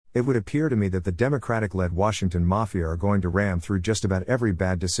It would appear to me that the Democratic-led Washington Mafia are going to ram through just about every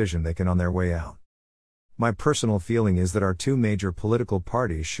bad decision they can on their way out. My personal feeling is that our two major political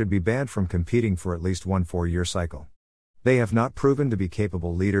parties should be banned from competing for at least one 4-year cycle. They have not proven to be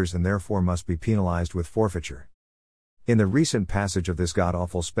capable leaders and therefore must be penalized with forfeiture. In the recent passage of this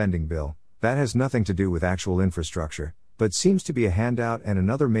god-awful spending bill, that has nothing to do with actual infrastructure, but seems to be a handout and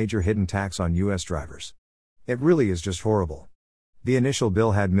another major hidden tax on U.S. drivers. It really is just horrible. The initial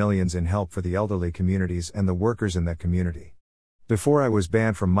bill had millions in help for the elderly communities and the workers in that community. Before I was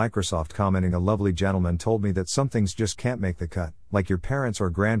banned from Microsoft commenting, a lovely gentleman told me that some things just can't make the cut, like your parents'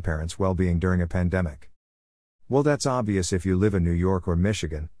 or grandparents' well-being during a pandemic. Well, that's obvious if you live in New York or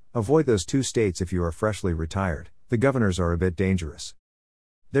Michigan. Avoid those two states if you are freshly retired. The governors are a bit dangerous.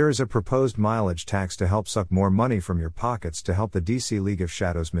 There is a proposed mileage tax to help suck more money from your pockets to help the DC League of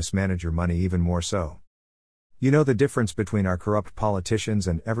Shadows mismanage your money even more so. You know the difference between our corrupt politicians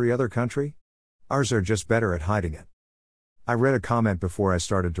and every other country? Ours are just better at hiding it. I read a comment before I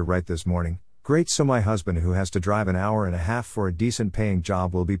started to write this morning. Great, so my husband, who has to drive an hour and a half for a decent paying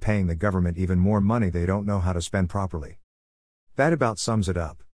job, will be paying the government even more money they don't know how to spend properly. That about sums it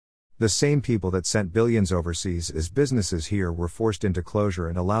up. The same people that sent billions overseas as businesses here were forced into closure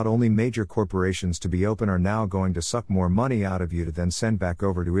and allowed only major corporations to be open are now going to suck more money out of you to then send back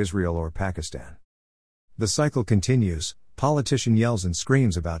over to Israel or Pakistan. The cycle continues. Politician yells and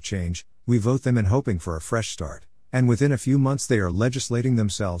screams about change, we vote them in hoping for a fresh start. And within a few months they are legislating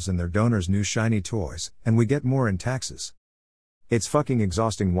themselves and their donors new shiny toys, and we get more in taxes. It's fucking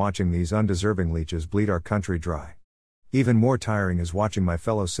exhausting watching these undeserving leeches bleed our country dry. Even more tiring is watching my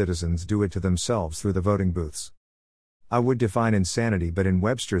fellow citizens do it to themselves through the voting booths. I would define insanity, but in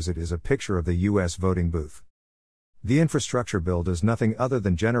Webster's it is a picture of the US voting booth. The infrastructure bill does nothing other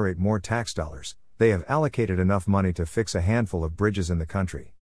than generate more tax dollars. They have allocated enough money to fix a handful of bridges in the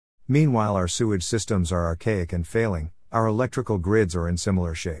country. Meanwhile, our sewage systems are archaic and failing, our electrical grids are in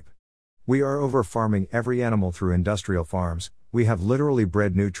similar shape. We are over-farming every animal through industrial farms, we have literally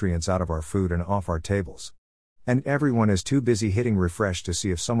bred nutrients out of our food and off our tables. And everyone is too busy hitting refresh to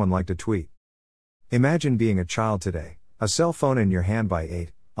see if someone liked a tweet. Imagine being a child today, a cell phone in your hand by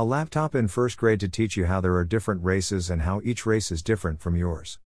 8, a laptop in first grade to teach you how there are different races and how each race is different from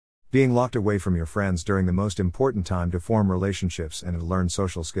yours. Being locked away from your friends during the most important time to form relationships and to learn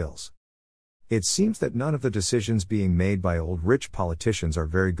social skills. It seems that none of the decisions being made by old rich politicians are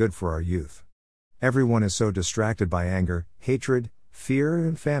very good for our youth. Everyone is so distracted by anger, hatred, fear,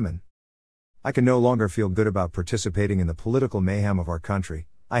 and famine. I can no longer feel good about participating in the political mayhem of our country.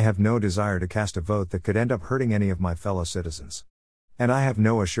 I have no desire to cast a vote that could end up hurting any of my fellow citizens. And I have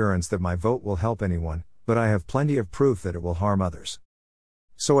no assurance that my vote will help anyone, but I have plenty of proof that it will harm others.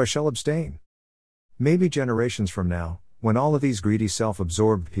 So I shall abstain. Maybe generations from now, when all of these greedy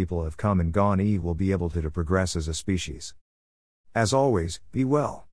self-absorbed people have come and gone, we will be able to progress as a species. As always, be well.